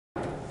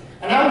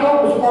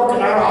I was working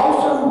there, I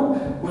also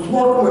was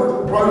working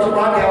with Project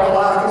right now,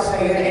 like I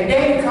said, and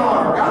Danny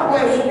Connor. God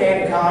bless you,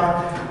 Danny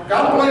Connor.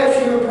 God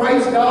bless you, and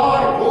praise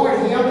God, and glory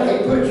to Him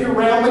that He put you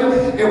around me.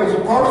 It was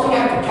a person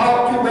I could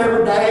talk to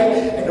every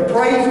day, and to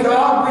praise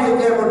God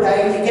with every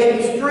day. He gave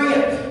me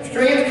strength.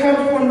 Strength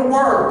comes from the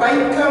Word.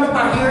 Faith comes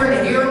by hearing,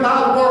 and hearing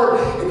by the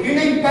Word. If you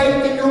need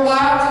faith in your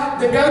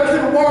life, then go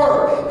to the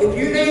Word. If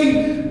you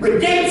need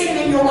redemption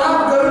in your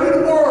life, go to